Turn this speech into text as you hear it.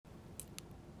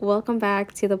Welcome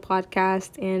back to the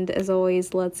podcast, and as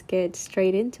always, let's get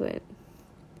straight into it.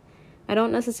 I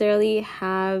don't necessarily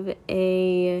have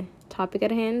a topic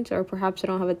at hand, or perhaps I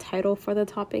don't have a title for the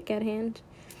topic at hand.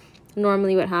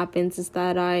 Normally what happens is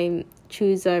that I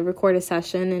record a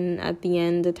session, and at the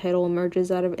end, the title emerges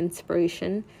out of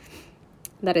inspiration.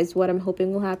 That is what I'm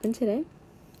hoping will happen today.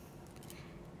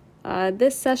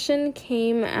 This session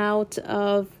came out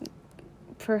of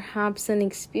perhaps an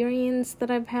experience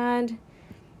that I've had.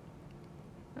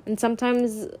 And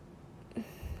sometimes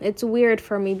it's weird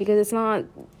for me because it's not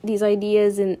these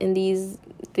ideas and these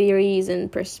theories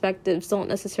and perspectives don't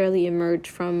necessarily emerge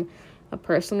from a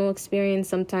personal experience.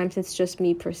 Sometimes it's just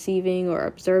me perceiving or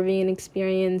observing an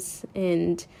experience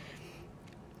and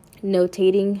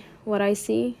notating what I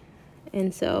see.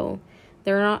 And so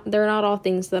they're not all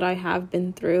things that I have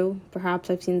been through.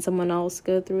 Perhaps I've seen someone else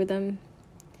go through them.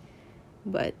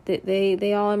 But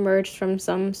they all emerged from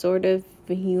some sort of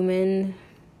human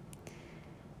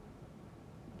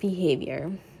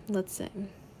behavior, let's say.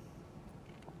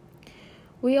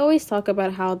 We always talk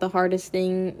about how the hardest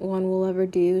thing one will ever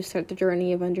do is start the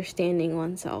journey of understanding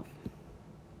oneself.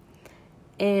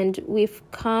 And we've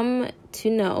come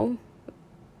to know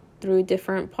through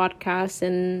different podcasts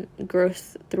and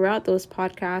growth throughout those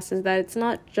podcasts is that it's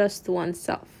not just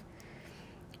oneself,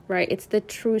 right? It's the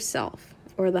true self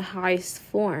or the highest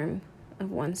form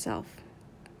of oneself.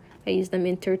 I use them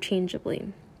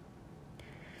interchangeably.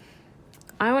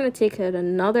 I want to take it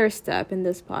another step in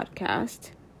this podcast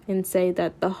and say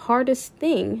that the hardest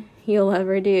thing you'll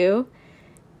ever do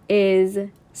is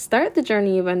start the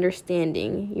journey of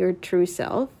understanding your true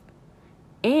self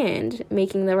and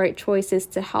making the right choices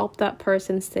to help that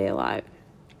person stay alive.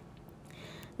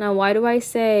 Now, why do I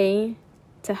say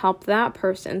to help that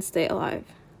person stay alive?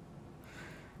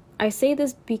 I say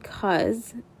this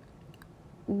because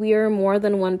we are more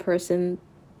than one person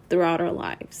throughout our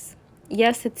lives.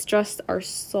 Yes, it's just our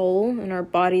soul and our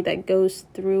body that goes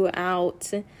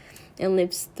throughout and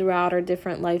lives throughout our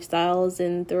different lifestyles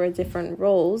and through our different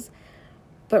roles.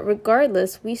 But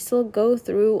regardless, we still go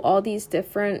through all these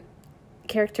different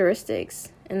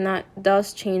characteristics. And that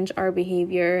does change our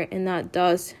behavior, and that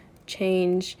does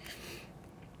change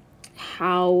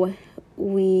how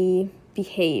we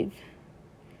behave.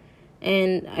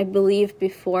 And I believe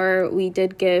before we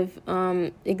did give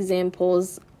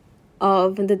examples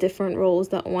of the different roles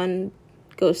that one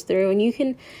goes through, and you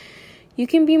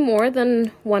can be more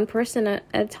than one person at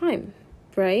a time,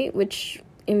 right? Which,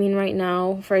 I mean, right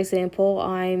now, for example,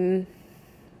 I'm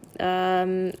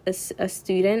a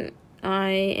student, I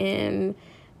am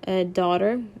a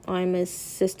daughter, I'm a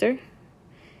sister,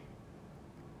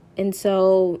 and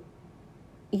so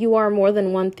you are more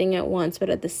than one thing at once, but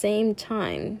at the same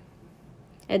time,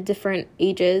 at different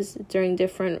ages, during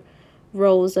different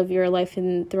roles of your life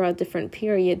and throughout different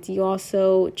periods, you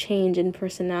also change in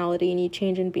personality and you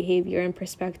change in behavior and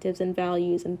perspectives and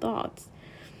values and thoughts.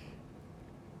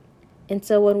 And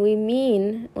so when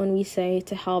we say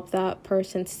to help that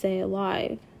person stay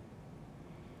alive,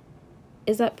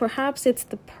 is that perhaps it's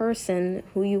the person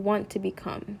who you want to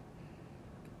become.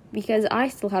 Because I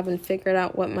still haven't figured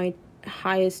out what my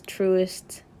highest,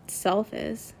 truest self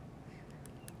is.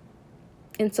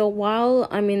 And so while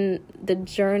I'm in the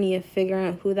journey of figuring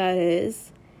out who that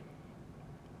is,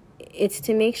 it's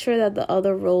to make sure that the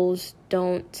other roles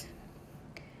don't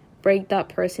break that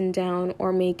person down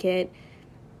or make it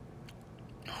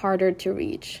harder to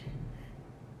reach.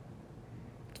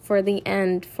 For the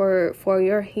end, for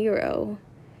your hero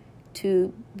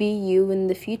to be you in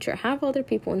the future. Have other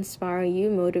people inspire you,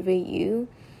 motivate you.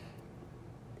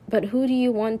 But who do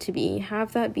you want to be?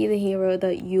 Have that be the hero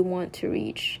that you want to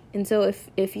reach. And so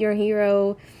if your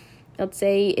hero, let's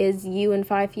say, is you in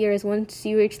 5 years, once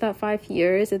you reach that 5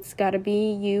 years, it's got to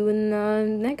be you in the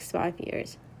next 5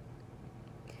 years.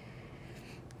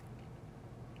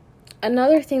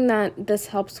 Another thing that this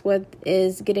helps with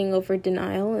is getting over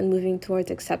denial and moving towards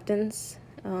acceptance.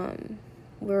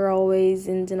 We're always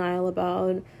in denial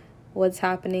about what's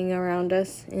happening around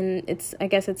us, and I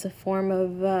guess it's a form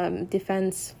of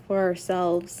defense for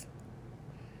ourselves.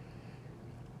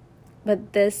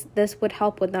 But this would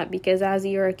help with that, because as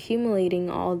you're accumulating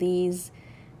all these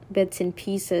bits and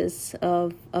pieces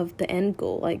of the end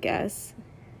goal, I guess,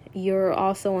 you're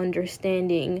also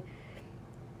understanding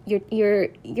you're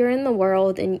in the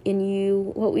world, and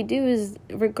what we do is,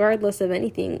 regardless of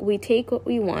anything, we take what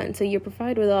we want. So you're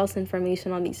provided with all this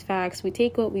information on these facts. We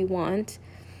take what we want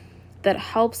that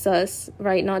helps us,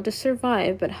 right, not just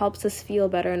survive, but helps us feel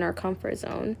better in our comfort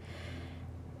zone.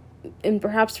 And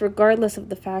perhaps regardless of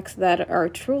the facts that are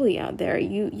truly out there,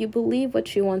 you believe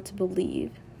what you want to believe.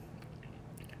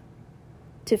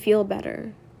 feel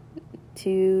better,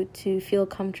 to feel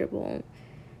comfortable.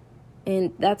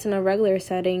 And that's in a regular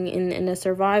setting. In a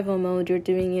survival mode, you're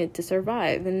doing it to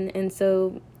survive. And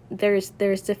so there's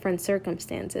different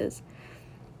circumstances.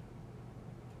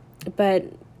 But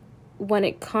when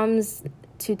it comes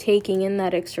to taking in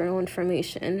that external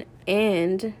information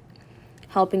and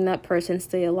helping that person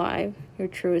stay alive, your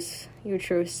truest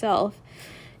self,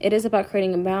 it is about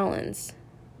creating a balance,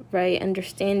 right?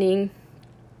 Understanding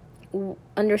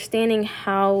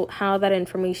how that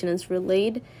information is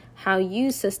relayed, how you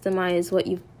systemize what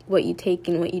you take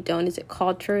and what you don't. Is it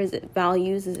culture? Is it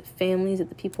values? Is it family? Is it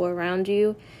the people around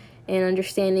you? And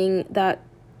understanding that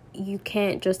you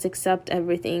can't just accept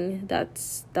everything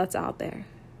that's out there.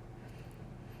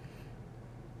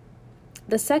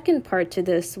 The second part to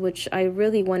this, which I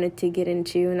really wanted to get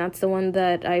into, and that's the one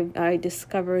that I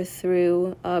discovered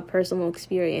through personal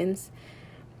experience,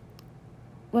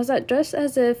 was that just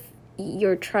as if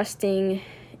you're trusting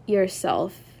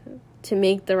yourself to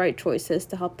make the right choices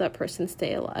to help that person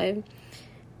stay alive,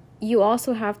 you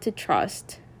also have to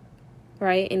trust,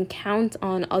 right, and count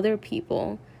on other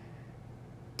people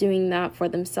doing that for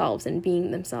themselves and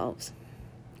being themselves.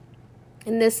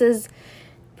 And this is,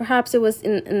 perhaps it was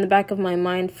in the back of my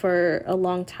mind for a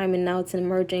long time, and now it's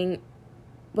emerging,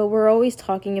 but we're always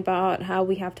talking about how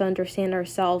we have to understand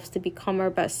ourselves to become our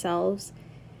best selves.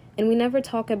 And we never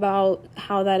talk about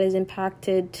how that is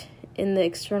impacted in the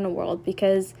external world,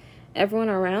 because everyone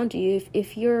around you,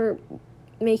 if you're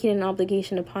making an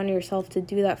obligation upon yourself to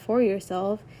do that for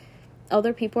yourself,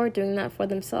 other people are doing that for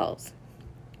themselves.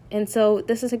 And so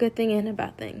this is a good thing and a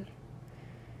bad thing.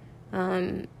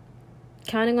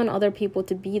 Counting on other people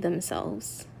to be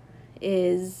themselves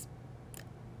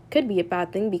could be a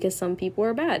bad thing, because some people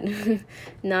are bad.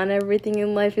 Not everything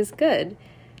in life is good.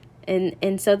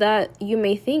 And so that you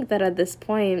may think that at this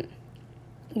point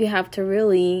you have to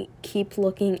really keep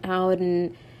looking out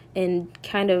and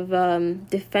kind of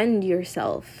defend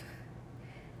yourself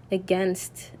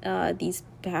against these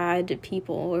bad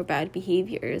people or bad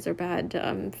behaviors or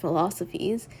bad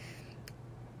philosophies.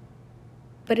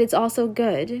 But it's also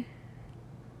good,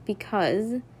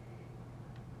 because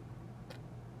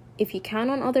if you count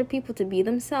on other people to be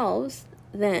themselves,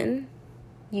 then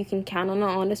you can count on an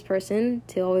honest person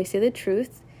to always say the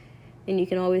truth, and you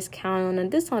can always count on a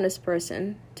dishonest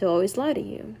person to always lie to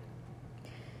you.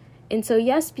 And so,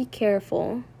 yes, be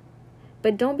careful,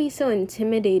 but don't be so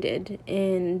intimidated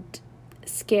and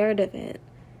scared of it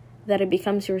that it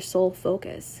becomes your sole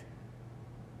focus.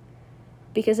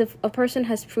 Because if a person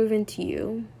has proven to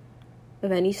you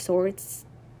of any sorts,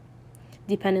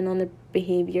 depending on the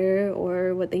behavior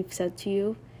or what they've said to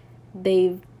you,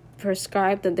 they've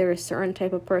prescribed that they're a certain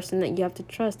type of person, that you have to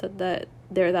trust that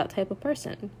they're that type of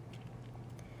person.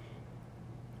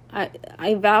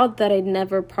 I vowed that I'd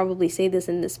never probably say this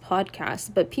in this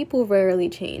podcast, but people rarely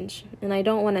change. And I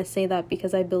don't want to say that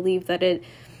because I believe that it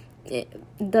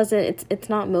doesn't, it's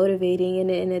not motivating,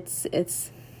 and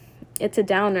it's a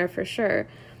downer for sure.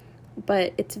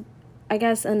 But it's, I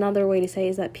guess another way to say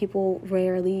is that people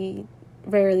rarely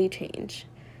change.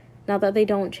 Not that they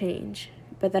don't change,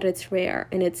 but that it's rare,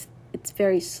 and it's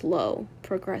very slow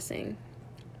progressing.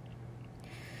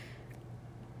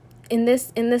 In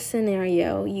this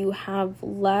scenario, you have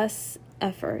less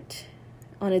effort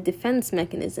on a defense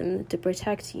mechanism to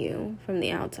protect you from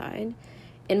the outside,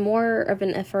 and more of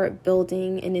an effort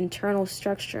building an internal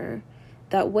structure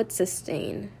that would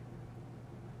sustain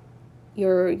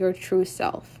your true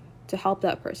self to help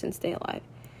that person stay alive.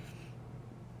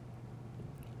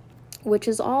 Which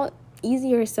is all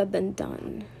easier said than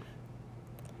done,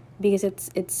 because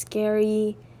it's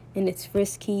scary and it's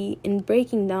risky, and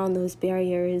breaking down those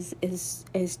barriers is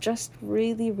just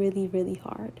really, really, really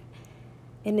hard.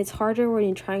 And it's harder when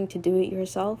you're trying to do it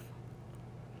yourself.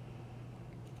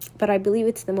 But I believe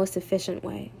it's the most efficient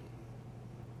way.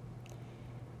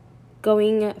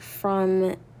 Going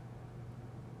from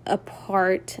a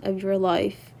part of your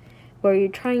life where you're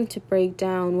trying to break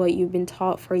down what you've been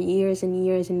taught for years and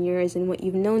years and years and what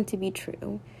you've known to be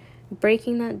true,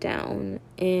 breaking that down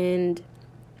and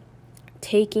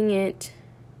taking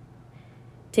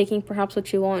perhaps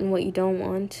what you want and what you don't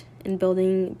want, and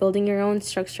building your own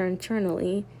structure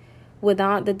internally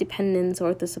without the dependence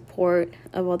or the support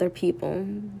of other people,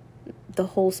 the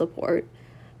whole support.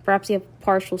 Perhaps you have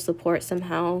partial support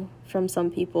somehow from some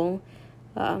people.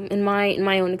 In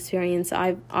my own experience,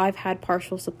 I've had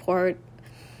partial support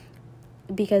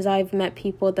because I've met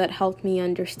people that helped me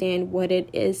understand what it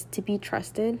is to be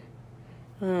trusted.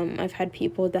 I've had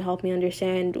people that help me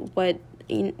understand what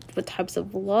types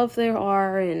of love there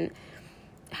are, and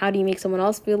how do you make someone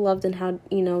else feel loved, and how,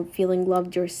 feeling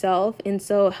loved yourself. And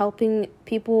so helping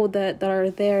people that are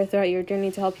there throughout your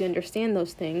journey to help you understand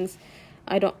those things,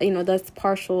 that's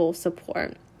partial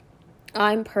support.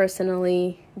 I'm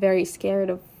personally very scared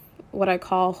of what I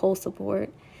call whole support,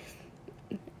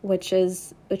 which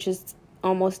is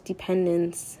almost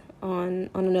dependence on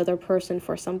another person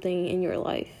for something in your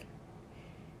life.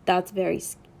 That's very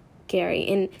scary.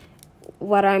 And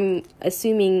what I'm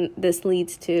assuming this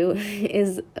leads to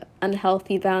is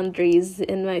unhealthy boundaries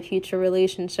in my future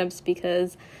relationships,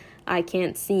 because I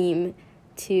can't seem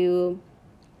to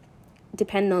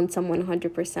depend on someone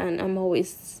 100%. I'm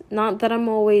always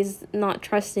not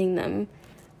trusting them,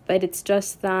 but it's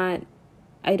just that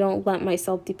I don't let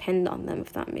myself depend on them,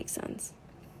 if that makes sense.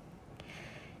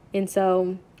 And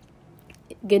so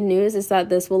good news is that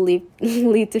this will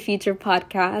lead to future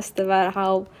podcasts about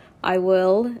how I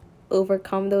will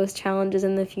overcome those challenges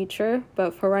in the future.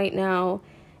 But for right now,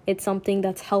 it's something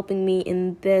that's helping me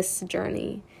in this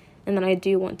journey, and that I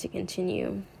do want to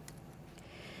continue.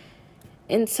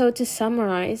 And so to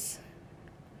summarize,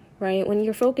 right, when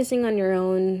you're focusing on your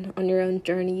own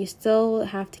journey, you still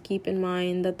have to keep in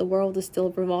mind that the world is still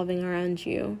revolving around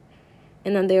you,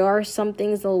 and then there are some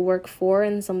things that will work for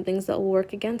and some things that will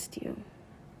work against you.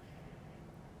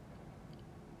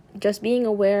 Just being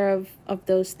aware of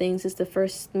those things is the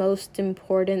first most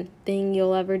important thing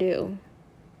you'll ever do,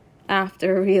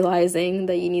 after realizing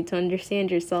that you need to understand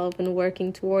yourself and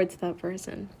working towards that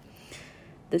person.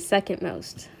 The second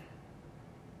most.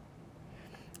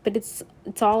 But it's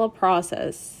all a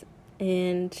process,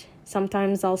 and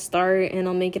sometimes I'll start and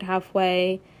I'll make it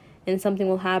halfway, and something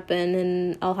will happen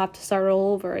and I'll have to start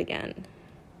all over again.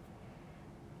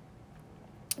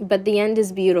 But the end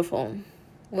is beautiful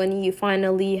when you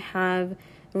finally have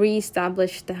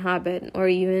reestablished the habit, or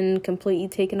even completely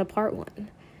taken apart one,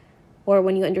 or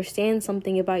when you understand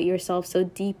something about yourself so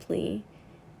deeply,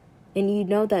 and you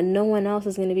know that no one else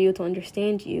is going to be able to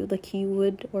understand you like you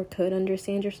would or could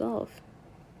understand yourself.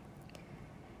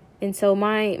 And so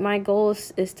my goal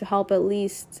is to help at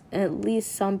least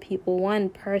some people, one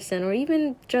person, or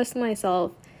even just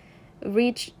myself,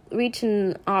 reach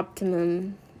an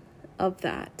optimum of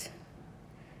that.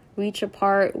 Reach a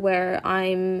part where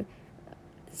I'm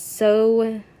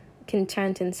so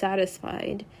content and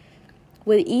satisfied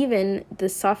with even the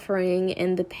suffering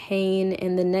and the pain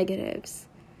and the negatives,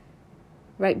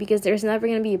 right? Because there's never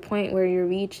going to be a point where you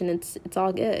reach and it's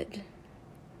all good.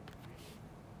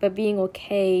 But being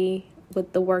okay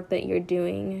with the work that you're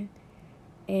doing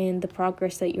and the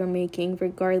progress that you're making,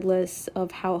 regardless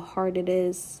of how hard it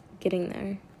is getting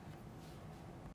there.